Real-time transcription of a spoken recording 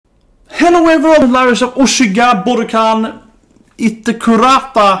Hello everyone, lives of Oshiga, Budokan,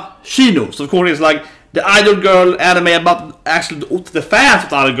 Itakurata Shino. So of course it's like the idol girl anime about actually the fans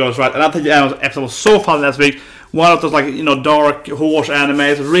of the idol girls, right? And I think the episode was so fun last week. One of those, like, you know, dark horse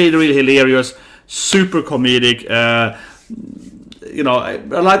animes, really hilarious, super comedic. You know, I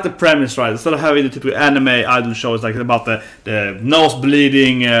like the premise, right? Instead of having the typical anime idol shows like about the nose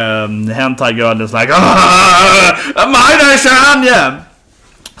bleeding hentai girl that's like, maina, yeah.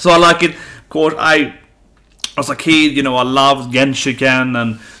 So I like it. Of course, as a kid, you know, I loved Genshiken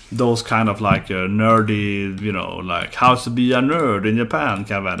and those kind of like nerdy, you know, like how to be a nerd in Japan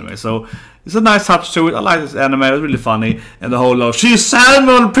kind of anime. So it's a nice touch to it. I like this anime. It's really funny. And the whole she's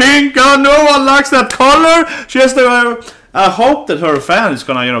salmon pink. Oh, no one likes that color. She has the. I hope that her fan is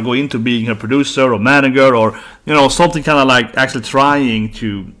gonna, you know, go into being a producer or manager or, you know, something kind of like actually trying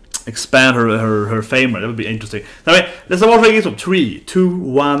to expand her fame. That would be interesting. Anyway, let's watch it. So 3, 2,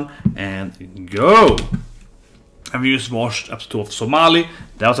 1, and go. I've just watched episode 2 of Somali.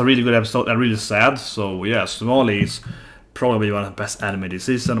 That was a really good episode and really sad. So yeah, Somali is probably one of the best anime this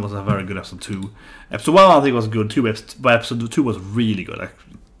season. It was a very good episode 2. Episode 1 I think was good too, but episode 2 was really good.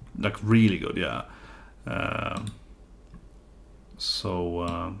 Like really good, yeah.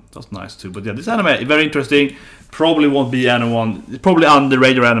 So that's nice too. But yeah, this anime is very interesting. Probably won't be anyone. It's probably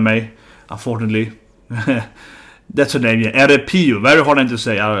underrated anime, unfortunately. That's her name, yeah. Ara Ara. Very hard name to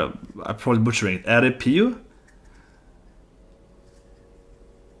say. I'm probably butchering it. Ara Ara.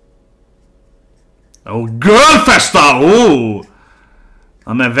 Oh, girl festa! Oh,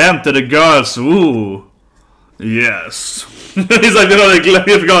 an event to the girls. Oh, yes. He's like, you know, the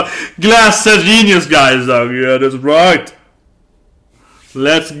glass genius guys. Though. Yeah, that's right.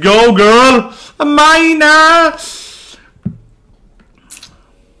 Let's go, girl! A maina!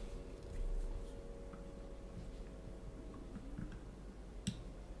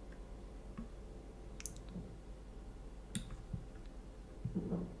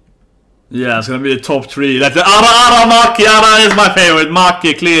 Yeah, it's gonna be the top 3. That's the Ara Ara Maki. Ara is my favorite.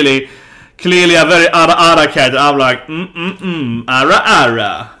 Maki, clearly a very Ara Ara character. I'm like, Ara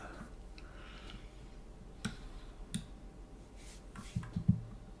Ara.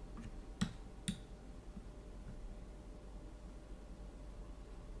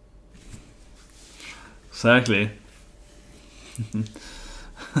 Exactly.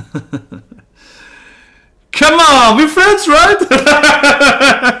 Come on, we're friends, right?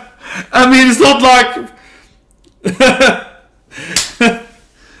 I mean, it's not like...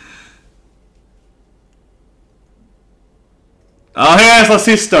 Oh, he has a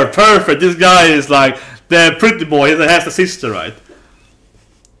sister. Perfect. This guy is like the pretty boy that has a sister, right?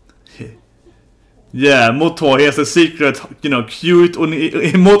 Yeah, Moto, he has a secret, you know, cute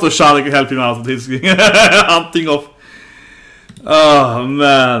Moto-chan can help him out with his hunting of... Oh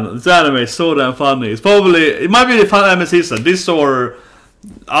man, this anime is so damn funny. It's probably, it might be the fun anime season. This or,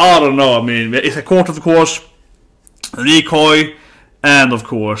 I don't know, I mean, it's a court of course, Rikoi, and of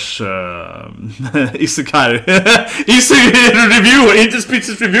course, Isekai. Isekai reviewer,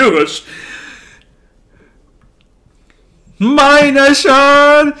 interspecies reviewers.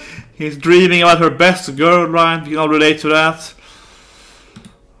 Maina-chan! He's dreaming about her best girl, right? You can all relate to that.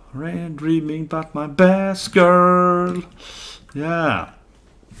 Dreaming about my best girl. Yeah.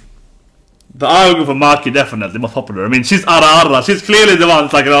 But I'll go for Maki, definitely, most popular. I mean, she's Ara Ara. She's clearly the one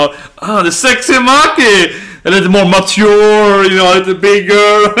that's like, you know, the sexy Maki! A little more mature, you know, a little bigger.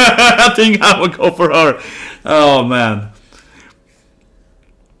 I think I would go for her. Oh, man.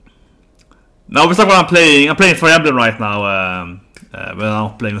 Now, it's like what I'm playing Fire Emblem right now. When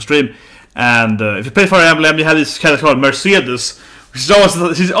I'm playing on stream, and if you play Fire Emblem, you have this character called Mercedes. She's always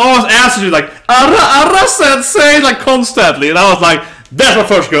answers you like Ara Ara sensei, like constantly, and I was like, that's my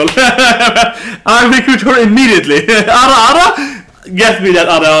first girl. I recruit her immediately. Ara Ara, get me that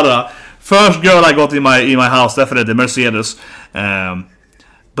Ara Ara. First girl I got in my house, definitely Mercedes.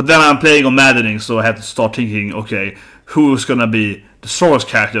 But then I'm playing on Maddening, so I had to start thinking, okay, who's gonna be the strongest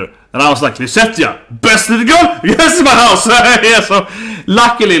character? And I was like, Lisettia, best little girl? Yes, in my house! Yeah, so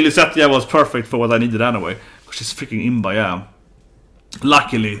luckily Lisettia was perfect for what I needed anyway. She's freaking imba, yeah.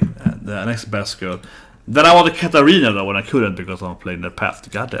 Luckily, the next best girl. Then I wanted Katarina though, when I couldn't because I'm playing the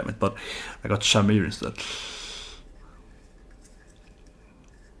path. God damn it, but I got Shamir instead.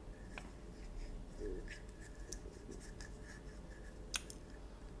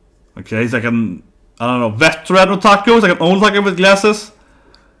 Okay, he's like an, I don't know, veteran otaku. He's like an old otaku with glasses.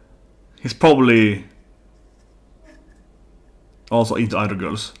 He's probably also into idol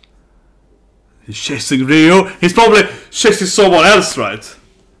girls. He's chasing Rio. He's probably chasing someone else, right?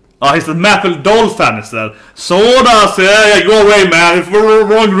 Oh, he's the Maple Doll fan instead. Sodas, yeah, go away, man. If we're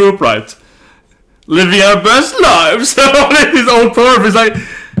wrong group, right? Living our best lives. His old perf. He's like,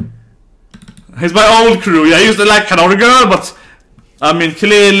 he's my old crew. Yeah, he used to like Canary Girl, but I mean,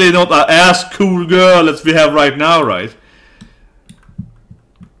 clearly not as cool girl as we have right now, right?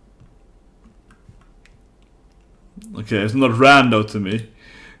 Okay, it's not rando to me.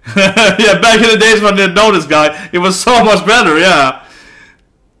 Yeah, back in the days when I didn't know this guy, it was so much better, yeah.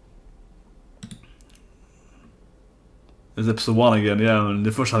 It's episode 1 again, yeah. And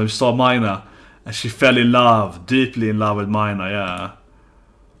the first time we saw Maina, and she fell in love, deeply in love with Maina, yeah.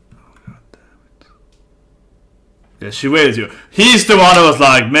 Oh, God damn it. Yeah, she waited you. He's the one who was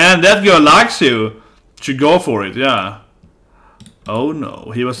like, man, that girl likes you. Should go for it, yeah. Oh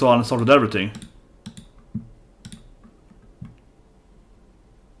no, he was the one who started everything.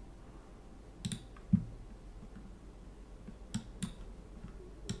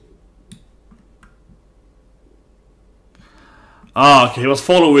 Ah, okay, he was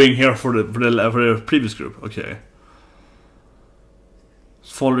following her for the previous group, okay.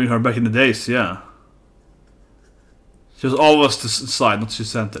 Following her back in the days, yeah. She was always the side, not the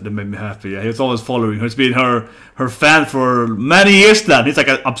center, that made me happy, yeah. He was always following her. He's been her fan for many years then. He's like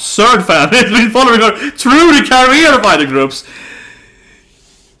an absurd fan. He's been following her through the career of either groups.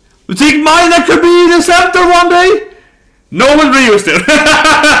 You think Maina could be the center one day? No one Rio's there.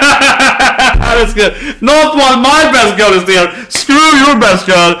 That's good. Not one my best girl is there. Screw your best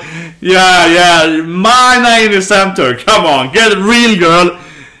girl. Yeah. Maina in the center. Come on, get real, girl.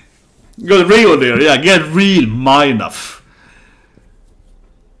 Get real there. Yeah, get real, Maina.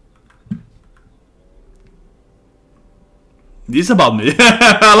 This is about me.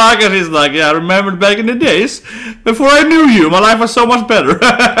 I like it. He's like, yeah, I remember back in the days before I knew you. My life was so much better.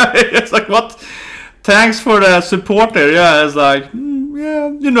 It's like, what? Thanks for the support there, yeah, it's like,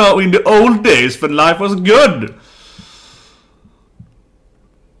 yeah, you know, in the old days when life was good.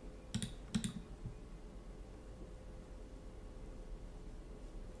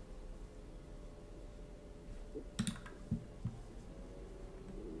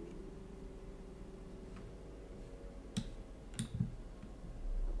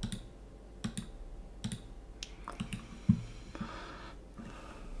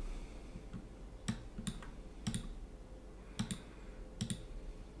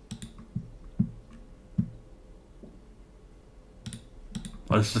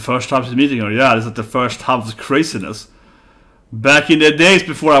 Well, this is the first time she's meeting her. Yeah, this is the first time of craziness. Back in the days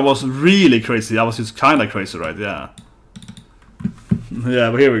before I was really crazy, I was just kind of crazy, right? Yeah.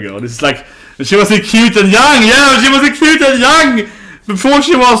 Yeah, but here we go. This is like, she was cute and young. Yeah, she was cute and young before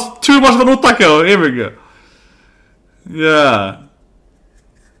she was too much of an otaku. Here we go. Yeah.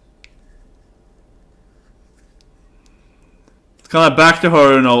 It's kind of back to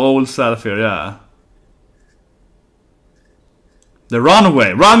her, you know, old self here. Yeah. The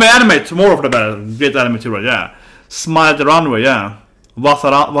runway anime tomorrow for the better. Great anime too, right? Yeah. Smile at the runway, yeah.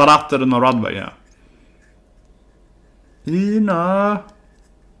 Varatter the runway, yeah. Ina.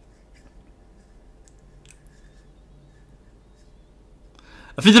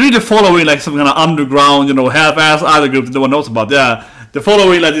 I think they're really following like some kind of underground, you know, half-ass idol group that no one knows about, yeah. They're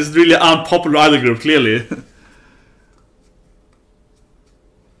following like this really unpopular idol group, clearly.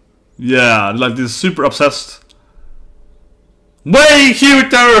 Yeah, like this super obsessed. Way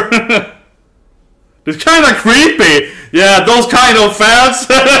cuter! It's kind of creepy. Yeah, those kind of fans.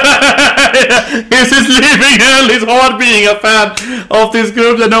 He's just living hell. It's hard being a fan of this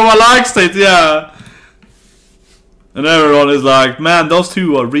group that no one likes it, yeah. And everyone is like, man, those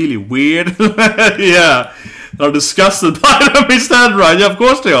two are really weird. Yeah. They're disgusted by them instead, right? Yeah, of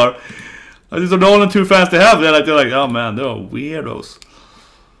course they are. These are the only two fans they have. They're like, oh man, they're weirdos.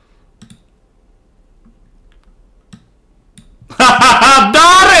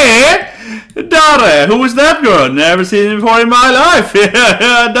 Dare! Who is that girl? Never seen him before in my life.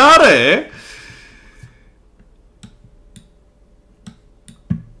 Yeah, Dare!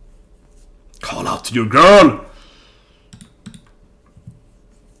 Call out to your girl!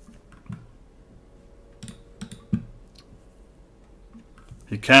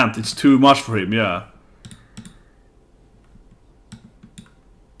 He can't, it's too much for him, yeah.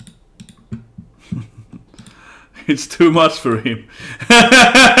 It's too much for him.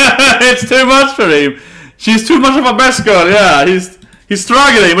 It's too much for him. She's too much of a best girl, yeah. He's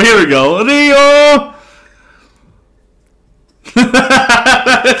struggling, but here we go. Rio!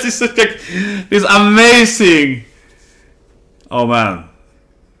 This is amazing. Oh man.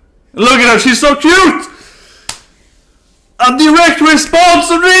 Look at her, she's so cute! A direct response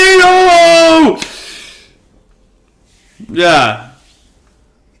to Rio! Yeah.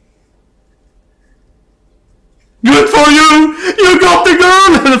 Good for you! You got the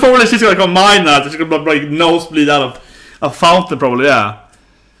girl! And probably she's gonna come maina. She's gonna like nosebleed out of a fountain, probably, yeah.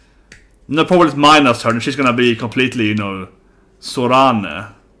 No, probably it's Mina's turn. She's gonna be completely, you know,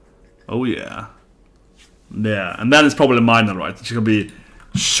 Sorane. Oh yeah. Yeah, and then it's probably Maina, right? She's gonna be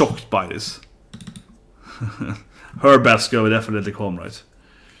shocked by this. Her best go will definitely come, right?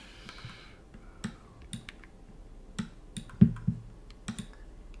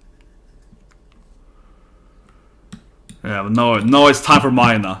 Yeah, but no, it's time for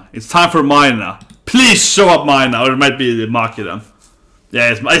Maina. It's time for Maina. Please show up Maina, or it might be the Maki then. Yeah,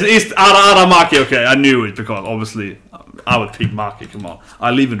 it's Ara Ara Maki, okay, I knew it, because obviously I would pick Maki, come on.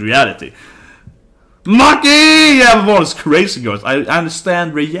 I live in reality. Maki! Yeah, everyone is crazy, girls. I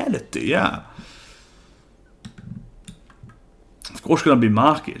understand reality, yeah. Of course, gonna be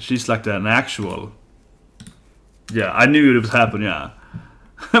Maki. She's like an actual. Yeah, I knew it would happen. Yeah,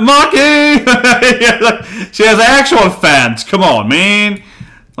 Maki. Yeah, like, she has actual fans. Come on, man.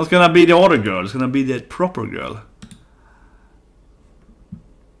 Not gonna be the other girl. It's gonna be the proper girl.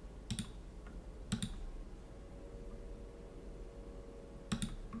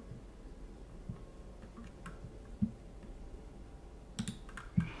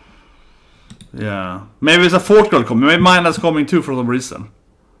 Yeah, maybe it's a fourth girl coming. Maybe Mina's coming too for some reason.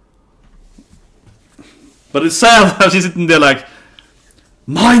 But it's sad how she's sitting there like,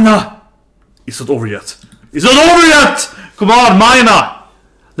 Maina! It's not over yet. It's not over yet! Come on, Maina!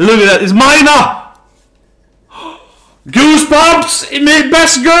 Look at that, it's Maina! Goosebumps!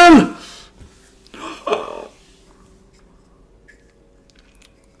 Best girl!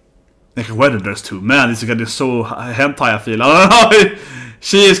 Like a wedding dress too. Man, this is gonna be so hentai, I feel. I don't know.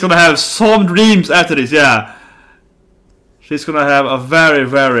 She is gonna have some dreams after this, yeah. She's gonna have a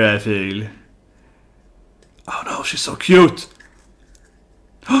very, I feel. Oh no, she's so cute.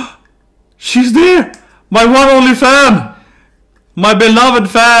 She's there! My one only fan! My beloved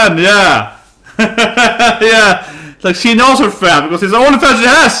fan, yeah. Yeah. Like she knows her fan because it's the only fan she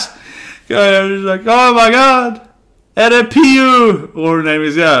has. She's like, oh my god. RPU! Or her name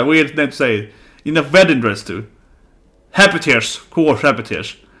is, yeah, weird name to say. In a wedding dress too. Happy tears, of course, happy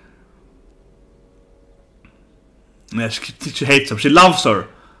tears. Yeah, she hates her. She loves her.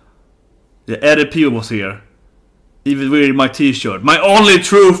 Yeah, RPU was here. Even wearing my t-shirt. My only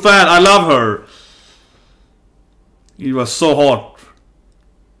true fan, I love her. It was so hot.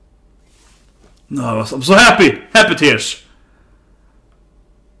 No, I'm so happy. Happy tears.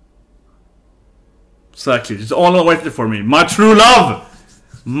 Exactly. It's all waiting for me. My true love.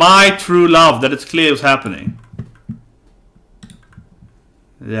 My true love. That it's clear what's happening.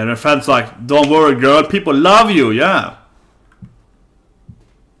 Yeah, and her fans like, don't worry, girl. People love you. Yeah.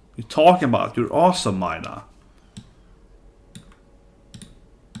 You're talking about. You're awesome, Maina.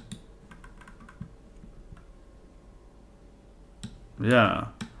 Yeah.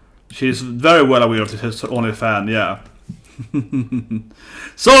 She's very well aware of his only fan, yeah.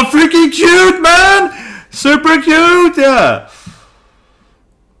 So freaking cute, man! Super cute, yeah!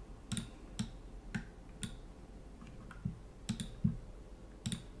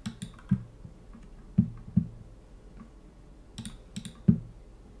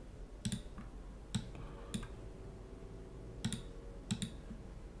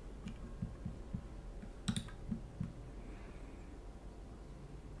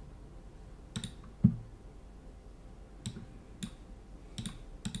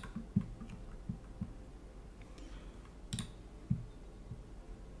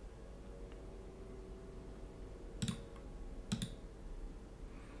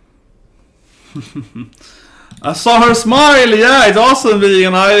 I saw her smile, yeah, it's awesome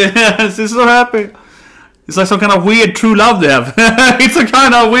being she's so happy. It's like some kind of weird true love they have. It's a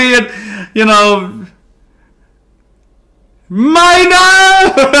kind of weird, you know, Maina!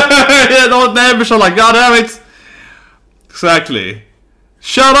 Yeah, don't never show like, god damn it. Exactly.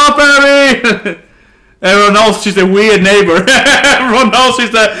 Shut up, Harry! Everyone knows she's a weird neighbor. Everyone knows she's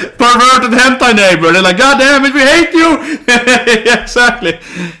the perverted hentai neighbor. They're like, god damn it, we hate you! Yeah, exactly.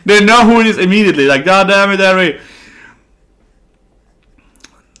 They know who it is immediately. Like, god damn it, Harry.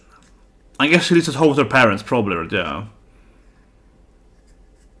 I guess she lives at home with her parents, probably, right? Yeah.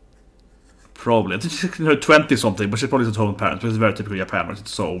 Probably. I think she's in her 20 something, but she's probably at home with parents, which is very typical Japan, right? It's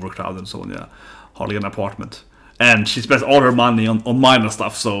so overcrowded and so on, yeah. Hardly an apartment. And she spends all her money on minor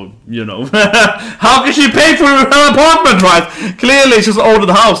stuff, so, you know. How can she pay for her apartment, right? Clearly, she's owning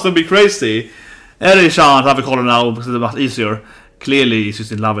the house, that'd be crazy. Eri-chan, have we call her now, because it's much easier. Clearly,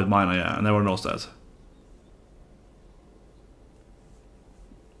 she's in love with Maina, yeah, and everyone knows that.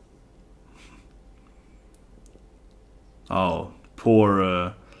 Oh,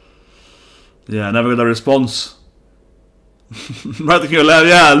 poor, yeah, never got a response Right to your letter,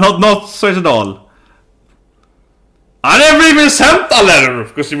 yeah, not straight at all. I never even sent a letter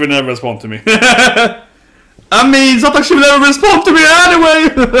because she would never respond to me. I mean, it's not like she would never respond to me anyway.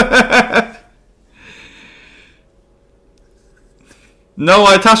 No,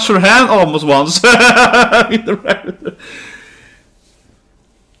 I touched her hand almost once.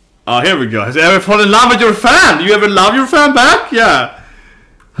 Oh, here we go. Has you ever fallen in love with your fan? Do you ever love your fan back? Yeah.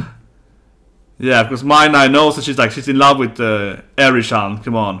 Yeah, because Maina knows that she's in love with Eri-chan.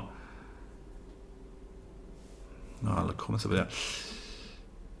 Come on. No, alla comments over there.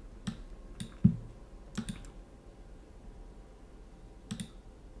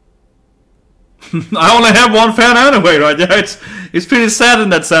 I only have one fan anyway, right? Yeah, it's pretty sad in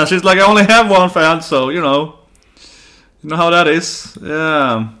that sense. It's like I only have one fan, so you know how that is.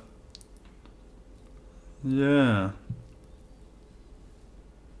 Yeah. Yeah.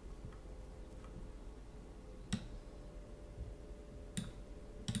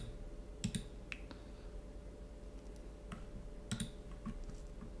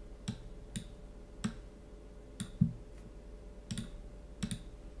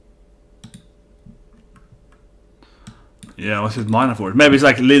 Yeah, what's his minor for? Maybe it's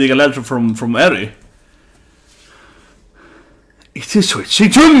like leading a letter from Eri. It is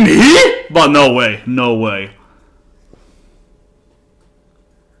switching to me? But no way, no way.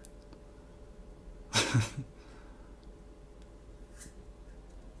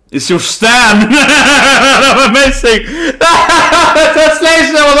 It's your stand. Amazing. The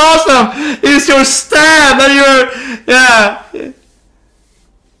translation was awesome. It's your stand and you're, yeah.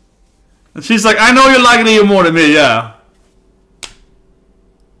 And she's like, I know you like it even more than me, yeah.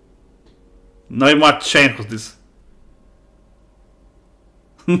 No, it might change with this.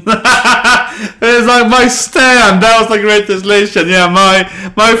 It's like my stand. That was the great translation. Yeah,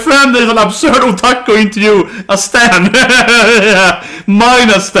 my friend is an absurd otaku into you. A stand. Yeah,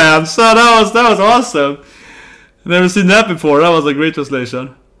 maina stand. So that was awesome. Never seen that before. That was a great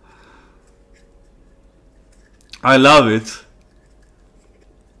translation. I love it.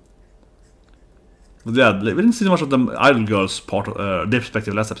 But yeah, we didn't see much of the idol girls part of their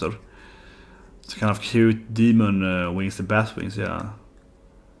perspective last episode. It's kind of cute demon wings, the bat wings, yeah.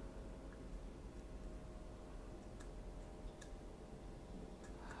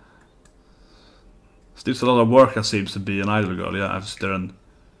 Still a lot of work, it seems to be an idol girl, yeah. I've done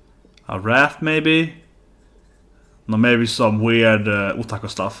a raft, maybe. No, maybe some weird otaku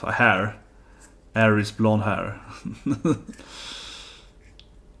stuff. A hair. Aries blonde hair.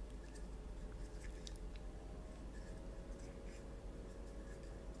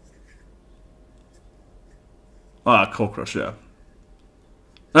 Ah, cockroach, yeah.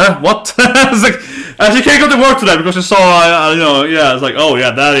 What? It's like, she can't go to work today because she saw, you know, yeah, it's like, oh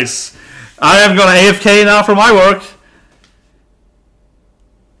yeah, that is... I am gonna AFK now for my work.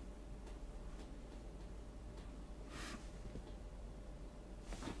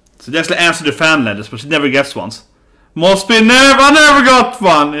 So she actually answered the fan letters, but she never gets ones. Must be I never got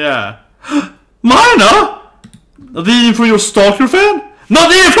one, yeah. Maina? Not even for your Stalker fan?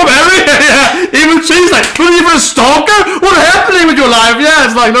 Not even from Eri! Yeah, even she's like, not even for a Stalker? What's happening with your life? Yeah,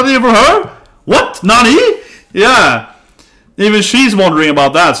 it's like, not even for her? What? Nani? Yeah. Even she's wondering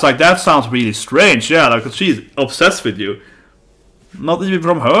about that. It's like, that sounds really strange. Yeah, like, she's obsessed with you. Not even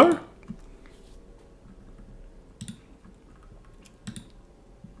from her?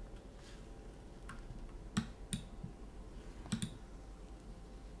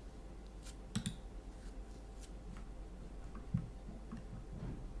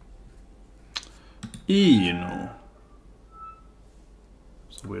 You know.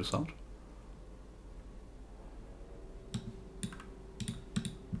 It's a weird sound.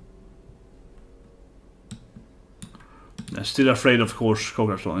 I'm still afraid, of course,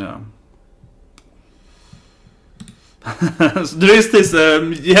 cockroach one, yeah. So there is this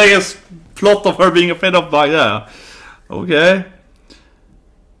yeah, I guess plot of her being afraid of yeah. Okay.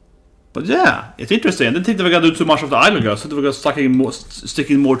 But yeah, it's interesting. I didn't think they were gonna do too much of the idol girls, so they were gonna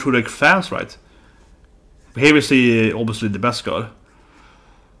sticking more to their fans, right? But here we see obviously the best girl.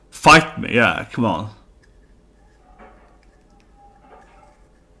 Fight me, yeah, come on.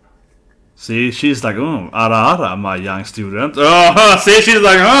 See, she's like, oh, Ara Ara, my young student. Oh, see, she's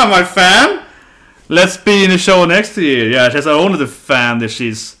like, oh, my fan? Let's be in the show next year. Yeah, she's only the fan that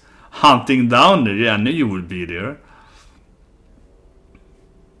she's hunting down there. Yeah, I knew you would be there.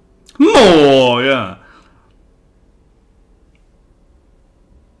 More, yeah.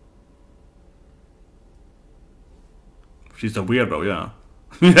 She's a weirdo, yeah.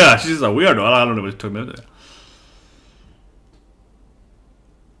 Yeah, she's a weirdo. I don't know what you're talking about there.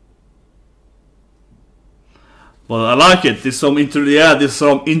 Well, I like it. There's some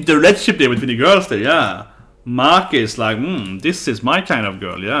interrelationship there between the girls there, yeah. Maki is like, this is my kind of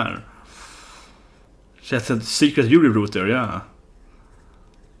girl, yeah. She has a secret Yuri route there, yeah.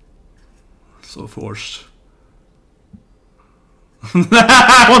 So forced.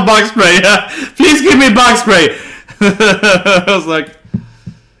 I want bug spray, yeah. Please give me bug spray. I was like,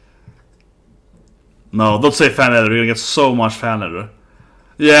 no, don't say fan letter. You're gonna get so much fan letter.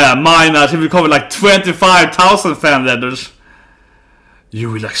 Yeah, maina. She will cover like 25,000 fan letters. You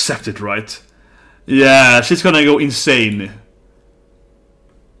will accept it, right? Yeah, she's gonna go insane.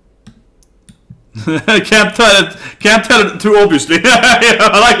 Can't tell it too obviously.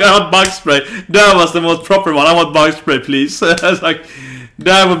 I want bug spray. That was the most proper one. I want bug spray, please. It's like,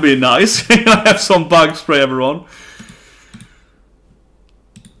 that would be nice. I have some bug spray, everyone.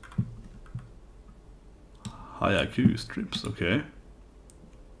 Haiku strips, okay.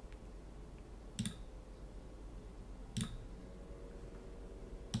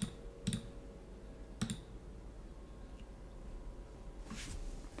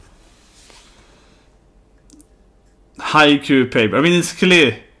 Haiku paper. I mean, it's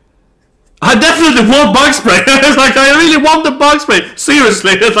clear. I definitely want bug spray. It's like, I really want the bug spray.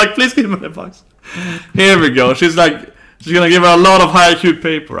 Seriously. It's like, please give me the bug spray. Here we go. She's like, she's gonna give her a lot of haiku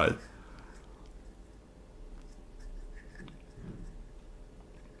paper, right?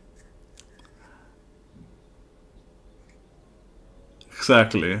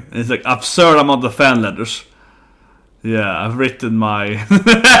 Exactly. And it's like absurd amount of fan letters. Yeah, I've written my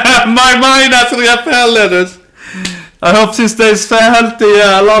my mind has to get fan letters. I hope she stays healthy.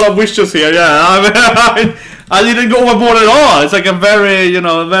 Yeah, a lot of wishes here. Yeah, I didn't go overboard at all. It's like a very, you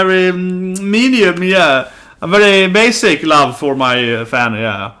know, very medium. Yeah, a very basic love for my fan.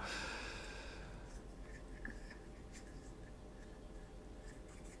 Yeah.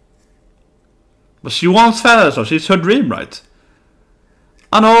 But she wants fan letters, so she's her dream, right?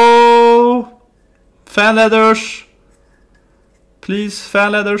 I know. Fan letters. Please,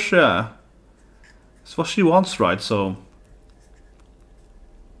 fan letters. Yeah. It's what she wants, right? So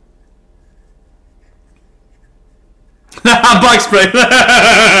bug spray.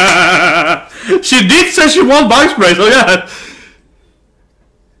 She did say she wants bug spray, so yeah.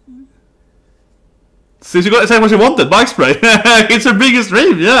 So she got to say what she wanted, bug spray. It's her biggest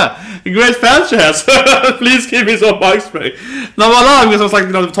dream, yeah. A great fan she has. Please give me some bug spray. Now I love because I was like,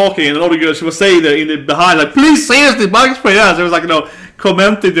 you know, talking and all the girls she was saying there in the behind, like, please seriously bug spray, yeah. So it was like, you know,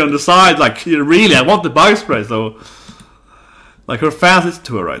 commented on the side, like, really, I want the bug spray. So, like, her fans listen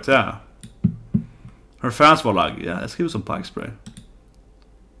to her, right? Yeah. Her fans were like, yeah, let's give her some bug spray.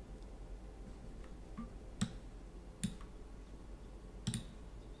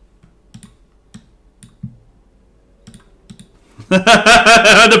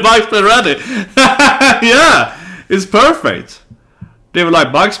 The bug spray ready. Yeah, it's perfect. They were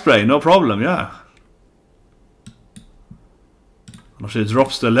like, bug spray, no problem, yeah. She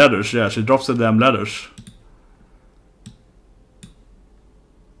drops the letters, yeah, she drops the damn letters.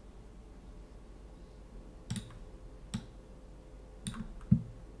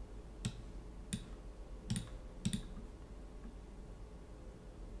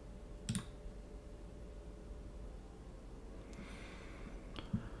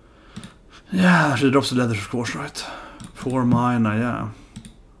 Yeah, she drops the letters, of course, right? For maina, yeah.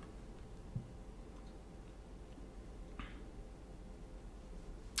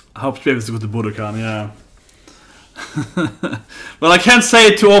 I hope to be able to go to Budokan, yeah. Well, I can't say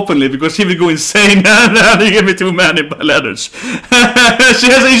it too openly because she will go insane and you give me too many letters. She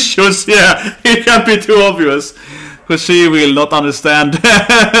has issues, yeah. It can't be too obvious because she will not understand.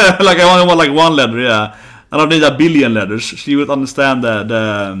 Like, I only want like one letter, yeah. I don't need a billion letters. She would understand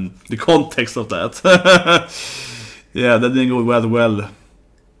the context of that. Yeah, that didn't go well.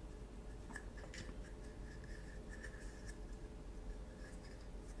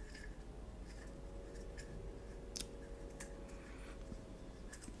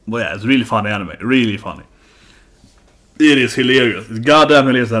 But yeah, it's really funny anime. Really funny. It is hilarious. It's goddamn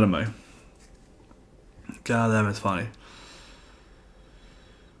hilarious anime. Goddamn, it's funny.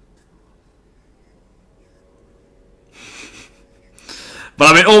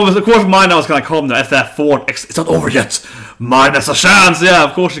 But I mean, of course, maina was gonna come there after that fort. It's not over yet. Maina's a chance. Yeah,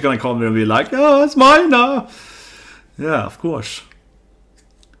 of course she's gonna come there and be like, oh, it's maina. Yeah, of course.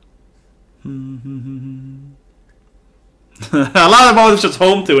 A lot of mothers just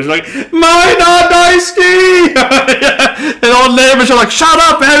home to. She's like, maina daisuki. And all neighbors are like, shut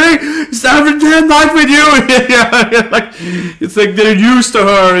up, Harry. It's every damn night with you. Yeah, like, it's like they're used to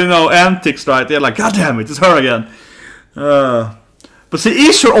her, you know, antics, right? They're like, God damn it, it's her again. But she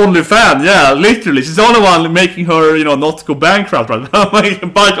is her only fan, yeah, literally. She's the only one making her, you know, not go bankrupt, right?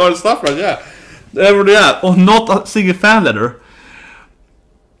 Buy all stuff, right? Yeah. Yeah. Or not a single fan letter.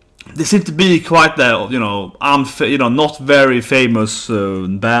 They seem to be quite the, you know, not very famous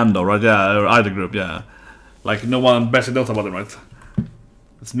band, though, right? Yeah, or idol group, yeah. Like, no one basically knows about them, right?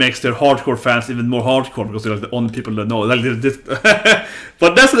 It makes their hardcore fans even more hardcore because they're like the only people that know. Like,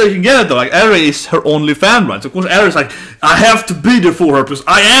 but that's what they can get it though. Like, Ari is her only fan, right? So of course Ari's like, I have to be there for her because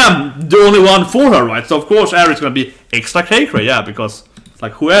I am the only one for her, right? So of course Ari's gonna be extra cake, right? Yeah, because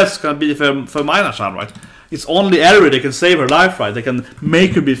like who else can be for Maina, right? It's only Ari that can save her life, right? They can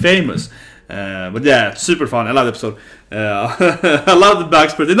make her be famous. But yeah, it's super fun. I love the episode. I love the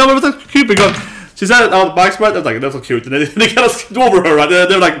backsplit. No, but it's cute because she said out the bike spray. I was like, that's so cute. And they kind of skipped over her, right?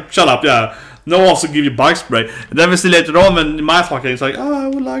 They're like, shut up, yeah. No one wants to give you bike spray. And then we see later on when my talking, it's like, oh, I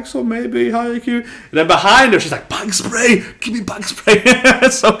would like so maybe, how cute. And then behind her, she's like, bike spray, give me bike spray.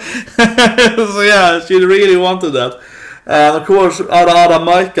 so yeah, she really wanted that. And of course, Ara Ara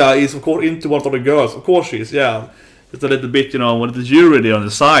Maika is of course into one of the girls. Of course she is, yeah. Just a little bit, you know, with the jury on the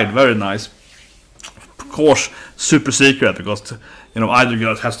side, very nice. Of course, super secret because, you know, idol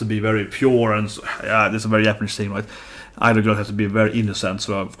girls has to be very pure and yeah, this is a very Japanese thing, right? Idol girls has to be very innocent,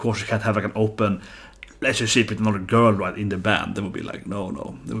 so of course you can't have like an open relationship with another girl, right, in the band. They would be like,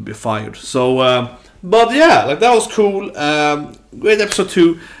 no, they would be fired. So, but yeah, like that was cool. Great episode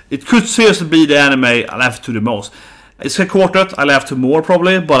 2. It could seriously be the anime I laughed to the most. It's a quartet I laughed to more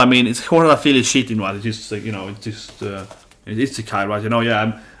probably, but I mean, it's a quartet I feel is cheating, right? It's just you know, it's just it's the kind, right? You know,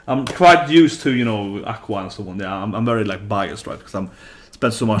 yeah. I'm quite used to, you know, Aqua and so on. Yeah, I'm very like biased, right? Because I'm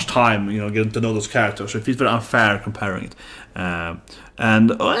spent so much time, you know, getting to know those characters. So it feels very unfair comparing it.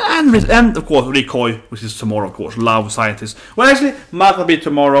 And of course Rikoi, which is tomorrow, of course. Love Scientist. Well, actually, might be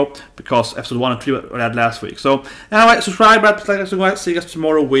tomorrow because episode 1 and 3 were had last week. So anyway, subscribe, like, see us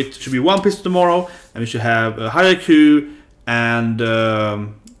tomorrow with should be One Piece tomorrow, and we should have Haikyuu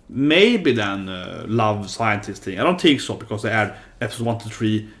and maybe then Love Scientist thing. I don't think so because they had episode 1 to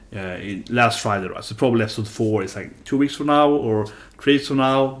 3 last Friday, right? So probably episode 4 is like 2 weeks from now or 3 weeks from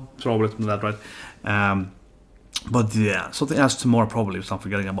now, probably something like that, right? But yeah, something else tomorrow probably, which I'm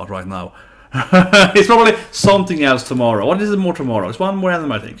forgetting about right now. It's probably something else tomorrow. What is it more tomorrow? It's one more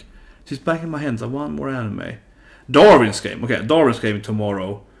anime, I think. She's back in my hands. One more anime. Darwin's Game. Okay, Darwin's Game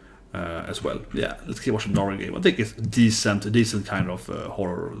tomorrow as well. Yeah, let's keep watching Darwin Game. I think it's decent kind of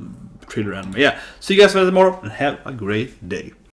horror thriller anime. Yeah, see you guys later tomorrow and have a great day.